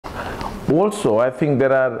Also, I think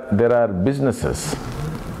there are businesses.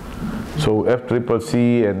 So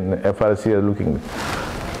FCCC and FRC are looking.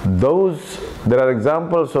 There are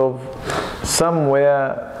examples of some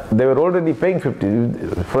where they were already paying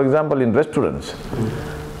 50. For example, in restaurants.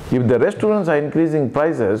 If the restaurants are increasing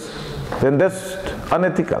prices, then that's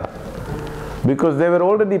unethical, because they were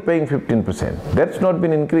already paying 15%. That's not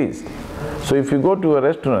been increased. So if you go to a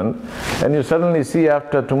restaurant and you suddenly see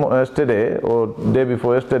after yesterday or day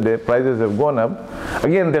before yesterday prices have gone up,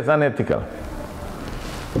 again that's unethical.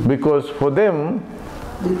 Because for them,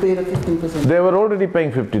 they paid a 15%. They were already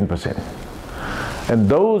paying 15%. And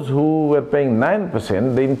those who were paying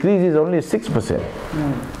 9%, the increase is only 6%.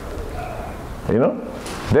 You know?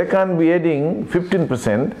 They can't be adding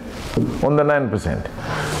 15% on the 9%.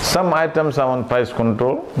 Some items are on price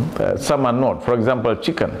control, some are not. For example,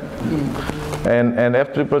 chicken. And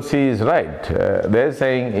FCCC is right. They're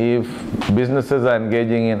saying if businesses are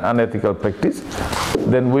engaging in unethical practice,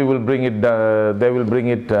 then they will bring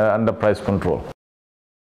it under price control.